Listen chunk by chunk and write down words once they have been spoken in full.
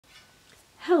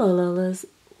Hello Lolas,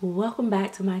 welcome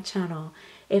back to my channel.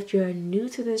 If you're new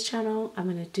to this channel, I'm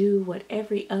going to do what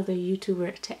every other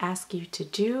YouTuber to ask you to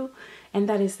do, and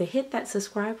that is to hit that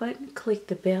subscribe button, click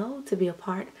the bell to be a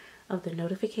part of the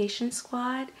notification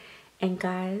squad. And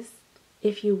guys,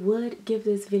 if you would give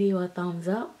this video a thumbs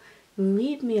up,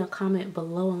 leave me a comment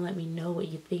below and let me know what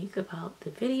you think about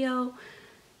the video.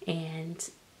 And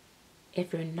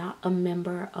if you're not a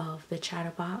member of the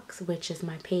Chatterbox, which is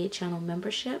my paid channel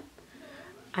membership,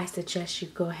 I suggest you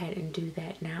go ahead and do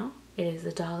that now. It is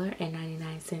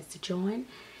 $1.99 to join,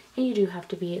 and you do have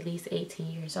to be at least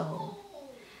 18 years old.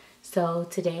 So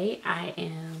today I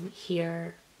am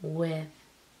here with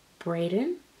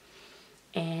Brayden,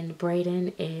 and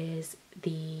Brayden is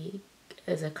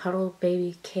a Cuddle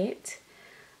baby kit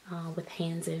with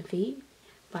hands and feet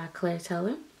by Claire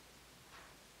Teller,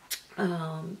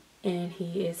 and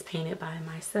he is painted by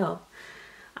myself.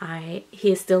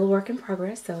 He is still a work in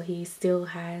progress, so he still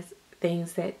has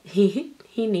things that he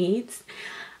needs.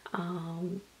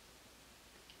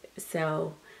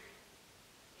 So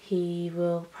he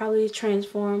will probably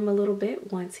transform a little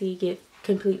bit once he gets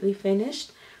completely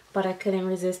finished. But I couldn't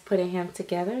resist putting him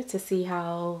together to see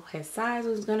how his size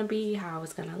was going to be, how I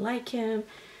was going to like him,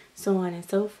 so on and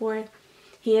so forth.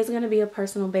 He is going to be a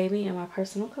personal baby in my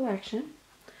personal collection.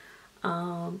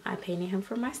 I painted him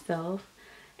for myself.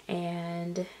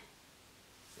 And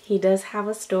he does have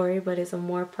a story, but it's a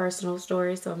more personal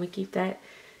story, so I'm gonna keep that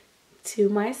to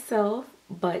myself.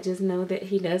 But just know that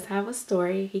he does have a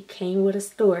story. He came with a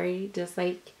story, just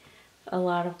like a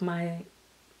lot of my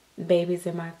babies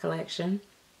in my collection,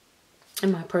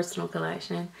 in my personal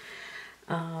collection.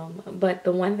 But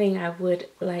the one thing I would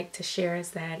like to share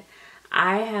is that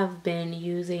I have been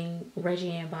using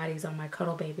Reggie Ann bodies on my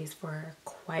Cuddle babies for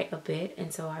quite a bit,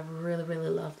 and so I really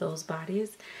love those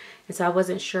bodies. And so I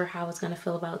wasn't sure how I was going to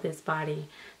feel about this body.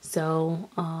 So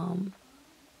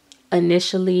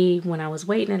initially when I was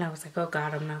waiting, and I was like, oh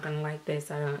God, I'm not going to like this.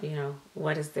 I don't,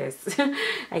 what is this?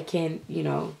 I can't,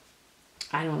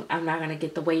 I'm not going to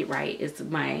get the weight right. It's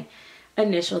my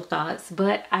initial thoughts,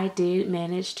 but I did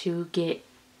manage to get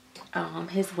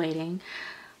his weighting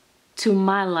to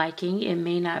my liking. It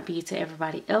may not be to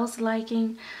everybody else's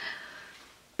liking,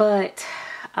 but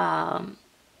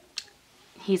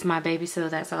he's my baby, so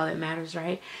that's all that matters,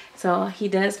 right? So he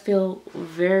does feel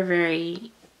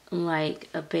very like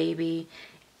a baby,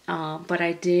 but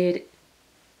I did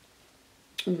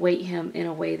weight him in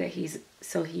a way that he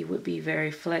would be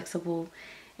very flexible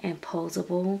and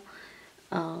posable.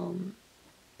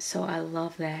 So I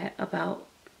love that about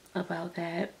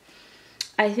that.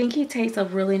 I think he takes a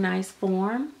really nice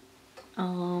form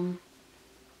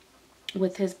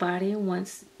with his body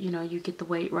once you get the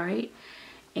weight right.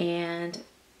 And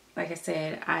like I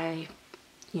said, I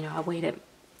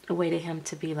weighted him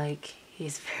to be like,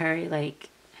 he's very like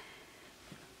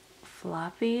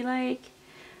floppy, like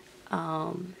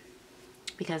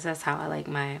because that's how I like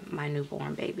my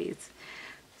newborn babies.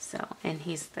 So, and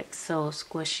he's like so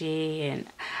squishy, and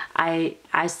I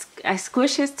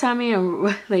squish his tummy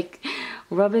and like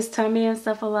rub his tummy and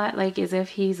stuff a lot, like as if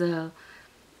he's a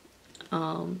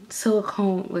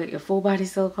silicone, like a full body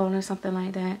silicone or something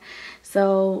like that.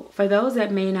 So for those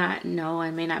that may not know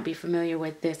and may not be familiar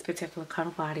with this particular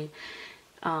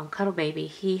Cuddle baby,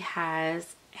 he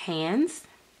has hands.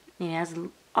 He has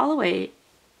all the way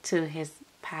to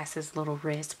past his little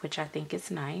wrist, which I think is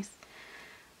nice.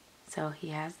 So he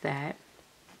has that.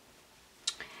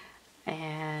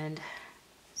 And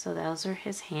so those are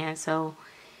his hands. So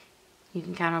you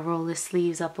can kind of roll his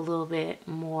sleeves up a little bit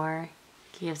more.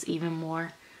 Gives even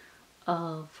more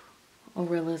of a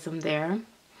realism there.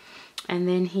 And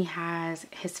then he has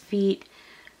his feet.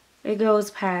 It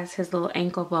goes past his little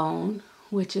ankle bone,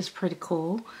 which is pretty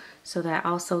cool. So that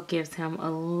also gives him a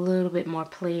little bit more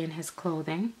play in his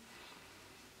clothing.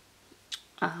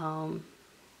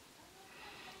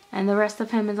 And the rest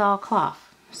of him is all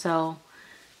cloth, so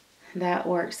that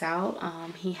works out.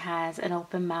 He has an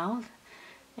open mouth,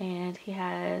 and he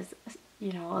has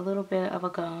a little bit of a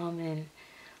gum and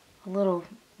a little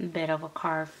bit of a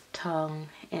carved tongue,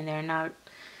 and they're not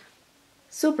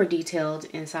super detailed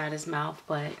inside his mouth,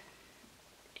 but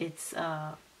it's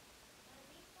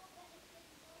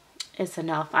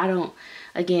enough. I don't,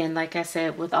 again, like I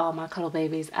said, with all my Cuddle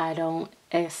babies, I don't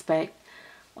expect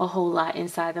a whole lot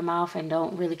inside the mouth and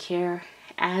don't really care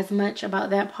as much about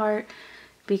that part,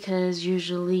 because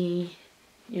usually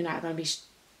you're not going to be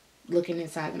looking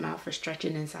inside the mouth or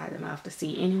stretching inside the mouth to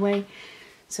see anyway.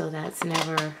 So that's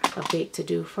never a big to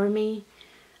do for me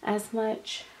as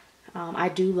much. I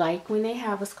do like when they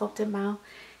have a sculpted mouth,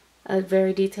 a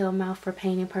very detailed mouth for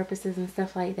painting purposes and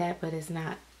stuff like that, but it's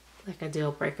not like a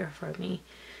deal breaker for me.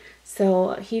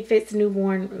 So he fits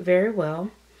newborn very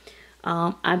well.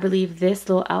 I believe this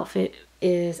little outfit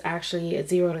is actually a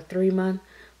 0 to 3 month,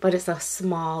 but it's a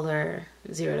smaller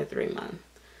 0 to 3 month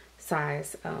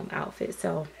size outfit.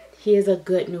 So he is a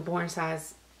good newborn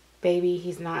size baby.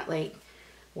 He's not like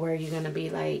where you're gonna be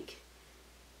like,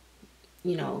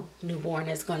 you know, newborn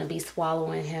is gonna be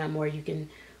swallowing him, or you can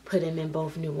put him in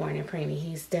both newborn and preemie.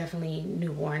 He's definitely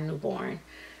newborn.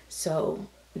 So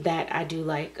that I do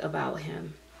like about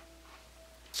him.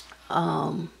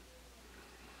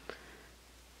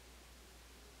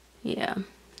 Yeah,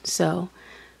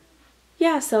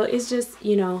 so it's just,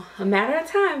 you know, a matter of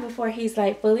time before he's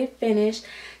like fully finished.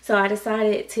 So I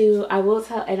decided to, I will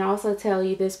tell and also tell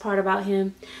you this part about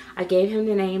him. I gave him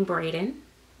the name Brayden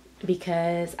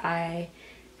because I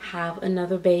have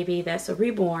another baby that's a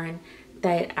reborn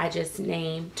that I just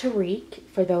named Tariq.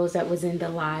 For those that was in the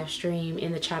live stream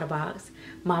in the Chatterbox,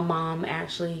 my mom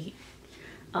actually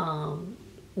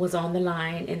was on the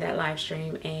line in that live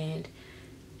stream, and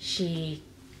she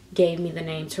gave me the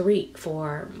name Tariq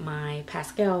for my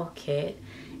Pascal kid.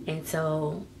 And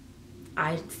so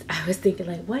I was thinking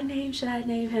like, what name should I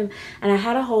name him? And I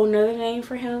had a whole nother name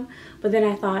for him, but then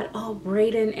I thought, oh,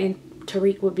 Brayden and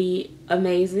Tariq would be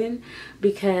amazing,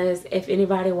 because if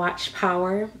anybody watched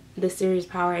Power, the series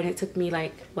Power, and it took me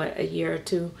like what, a year or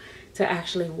two to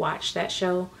actually watch that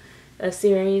show, a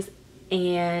series,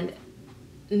 and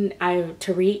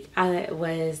Tariq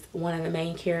was one of the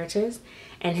main characters,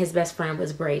 and his best friend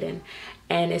was Brayden.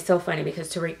 And it's so funny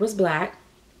because Tariq was black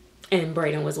and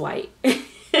Brayden was white.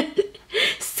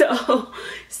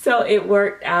 So it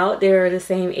worked out. They were the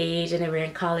same age and they were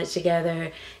in college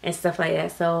together and stuff like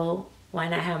that. So why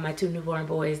not have my two newborn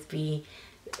boys be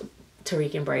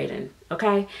Tariq and Brayden?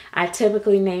 Okay, I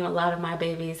typically name a lot of my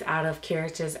babies out of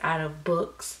characters out of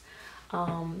books.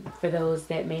 For those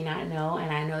that may not know,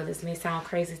 and I know this may sound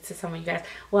crazy to some of you guys,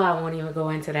 well, I won't even go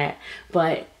into that,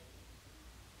 but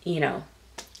you know,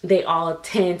 they all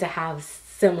tend to have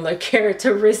similar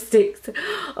characteristics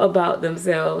about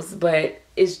themselves, but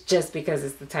it's just because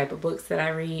it's the type of books that I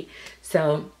read.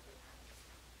 So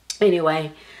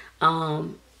anyway,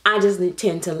 I just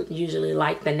tend to usually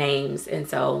like the names, and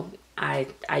so I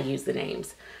use the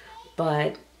names.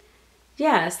 But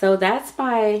yeah, so that's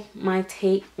my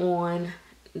take on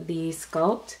the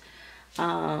sculpt.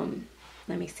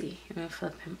 Let me see. I'm gonna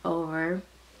flip him over.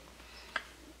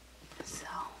 So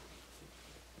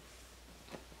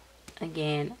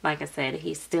again, like I said,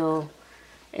 he still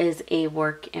is a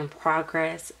work in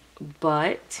progress,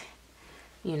 but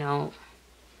you know,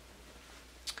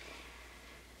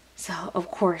 so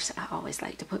of course I always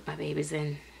like to put my babies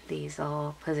in these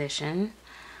little positions.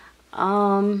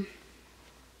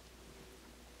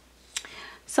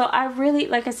 So I really,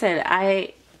 like I said,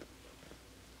 I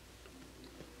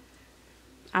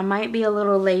might be a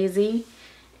little lazy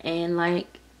and like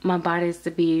my body's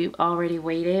to be already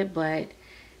weighted, but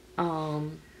I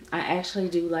actually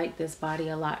do like this body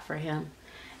a lot for him.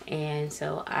 And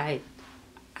so I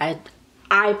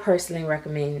personally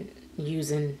recommend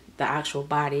using the actual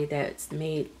body that's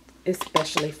made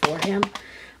especially for him.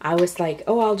 I was like,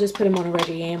 oh, I'll just put him on a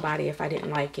Reggie Ann body if I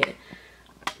didn't like it.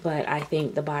 But I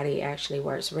think the body actually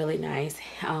works really nice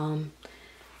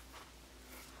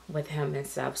with him and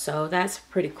stuff. So that's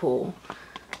pretty cool.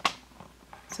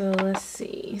 So let's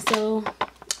see. So,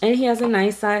 and he has a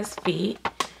nice size feet.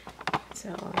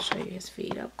 So I'll show you his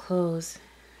feet up close.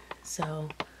 So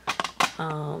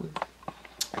I'm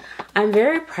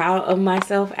very proud of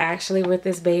myself actually with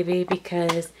this baby,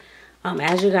 because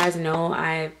as you guys know,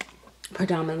 I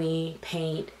predominantly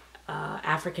paint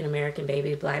African American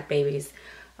babies, black babies,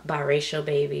 biracial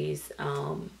babies,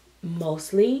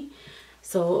 mostly.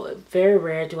 So very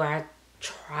rare do I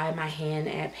try my hand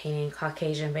at painting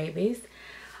Caucasian babies.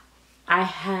 I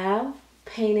have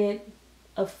painted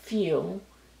a few,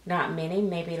 not many,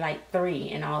 maybe like 3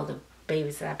 in all the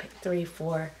babies that I picked. 3,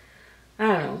 4, I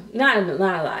don't know, not a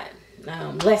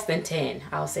lot, less than 10,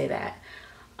 I'll say that.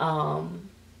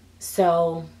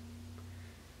 So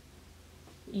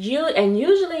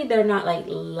usually they're not like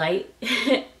light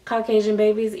Caucasian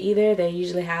babies either. They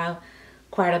usually have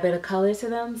quite a bit of color to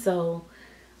them. So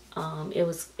it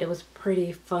was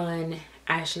pretty fun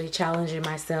actually challenging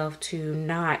myself to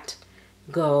not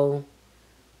go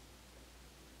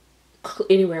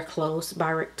anywhere close to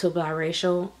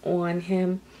biracial on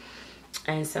him.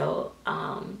 And so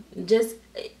it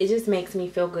just makes me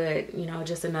feel good, you know,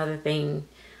 just another thing,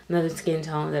 another skin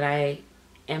tone that I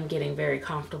am getting very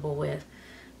comfortable with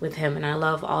him. And I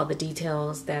love all the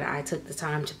details that I took the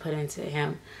time to put into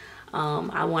him.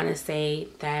 I want to say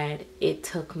that it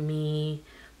took me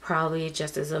probably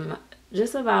just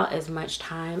about as much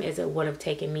time as it would have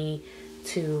taken me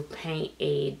to paint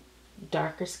a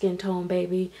darker skin tone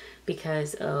baby,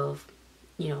 because of,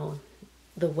 you know,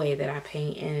 the way that I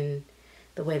paint and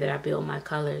the way that I build my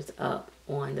colors up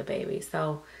on the baby.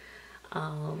 So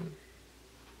I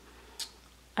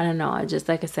don't know, I just,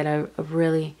 like I said, I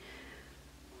really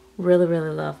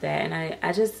love that. And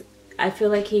I feel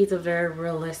like he's a very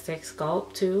realistic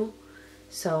sculpt too,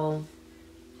 so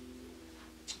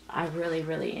I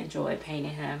really enjoy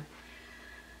painting him,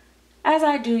 as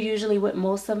I do usually with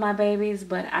most of my babies.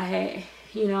 But I had,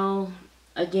 you know,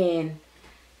 again,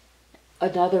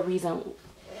 another reason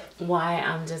why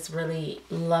I'm just really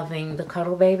loving the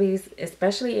Cuddle babies,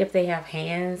 especially if they have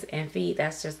hands and feet.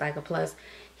 That's just like a plus.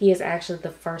 He is actually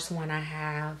the first one I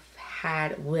have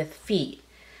had with feet,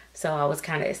 so I was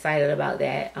kind of excited about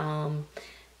that.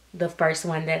 The first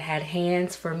one that had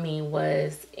hands for me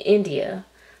was India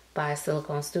by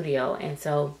Silicone Studio, and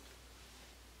so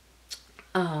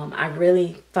I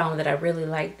really found that I really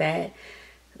like that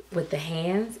with the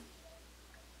hands.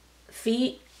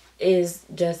 Feet is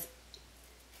just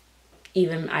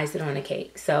even icing on the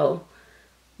cake, so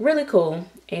really cool.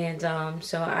 And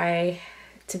so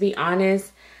to be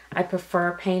honest, I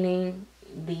prefer painting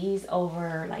these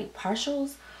over like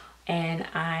partials, and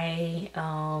I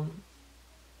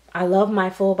love my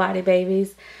full body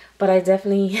babies, but I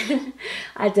definitely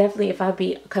if I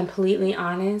be completely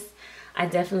honest, I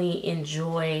definitely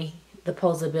enjoy the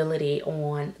posability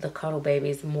on the Cuddle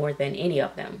babies more than any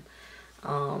of them.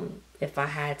 If I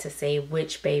had to say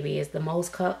which baby is the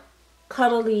most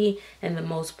cuddly and the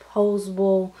most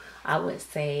posable, I would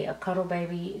say a Cuddle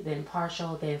baby, then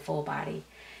partial, then full body.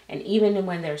 And even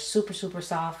when they're super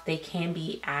soft, they can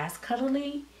be as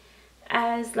cuddly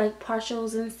as like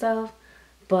partials and stuff.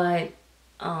 But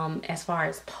as far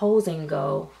as posing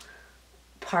go,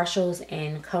 partials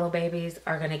and Cuddle babies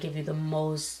are going to give you the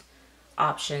most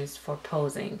options for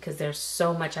posing, because there's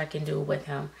so much I can do with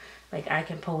him. Like I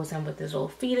can pose him with his little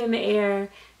feet in the air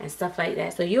and stuff like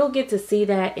that. So you'll get to see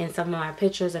that in some of my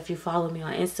pictures if you follow me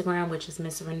on Instagram, which is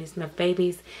MsSerenity Smith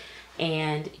Babies.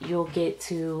 And you'll get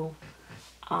to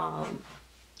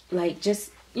like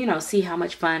just, you know, see how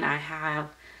much fun I have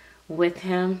with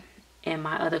him and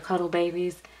my other Cuddle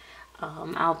babies.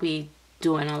 I'll be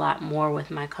doing a lot more with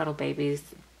my Cuddle babies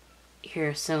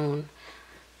here soon.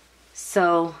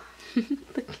 So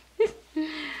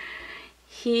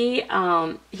he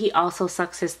also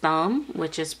sucks his thumb,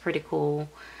 which is pretty cool.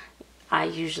 I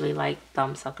usually like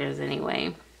thumb suckers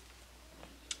anyway.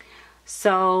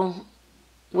 So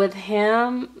with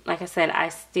him, like I said,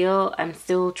 I'm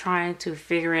still trying to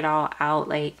figure it all out,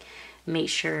 like make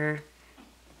sure,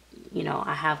 you know,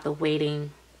 I have the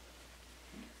weighting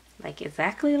like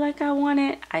exactly like I want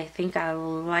it. I think I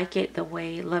like it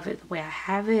love it the way I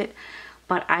have it,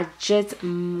 but I just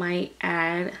might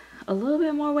add a little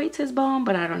bit more weight to his bone,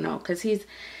 but I don't know, because he's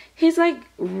like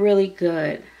really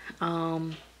good.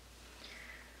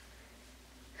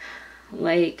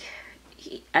 Like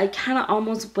I kind of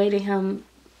almost weighted him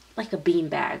like a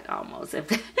beanbag almost.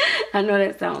 If I know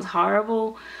that sounds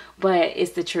horrible, but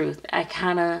it's the truth.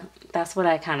 That's what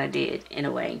I kind of did in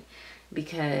a way,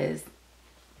 because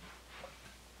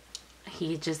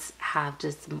he just have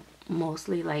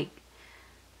mostly like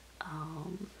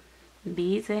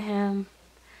beads in him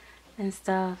and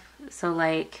stuff. So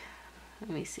like,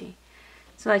 let me see.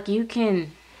 So like you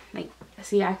can like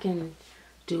see, I can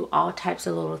do all types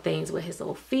of little things with his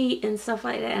little feet and stuff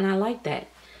like that, and I like that.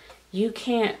 You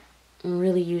can't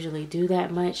really usually do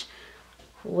that much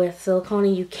with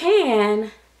silicone. You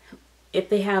can if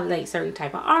they have like certain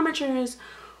type of armatures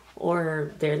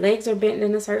or their legs are bent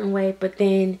in a certain way, but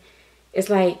then it's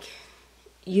like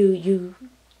you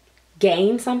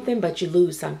gain something but you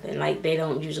lose something. Like they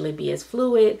don't usually be as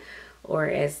fluid or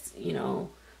as, you know,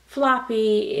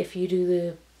 floppy if you do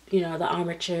the, you know, the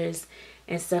armatures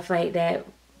and stuff like that.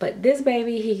 But this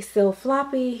baby, he's still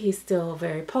floppy, he's still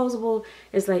very posable.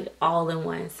 It's like all in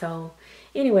one. So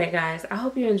anyway guys, I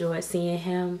hope you enjoyed seeing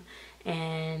him,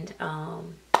 and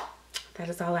that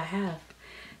is all I have.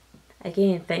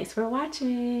 Again, thanks for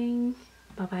watching.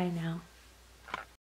 Bye bye now.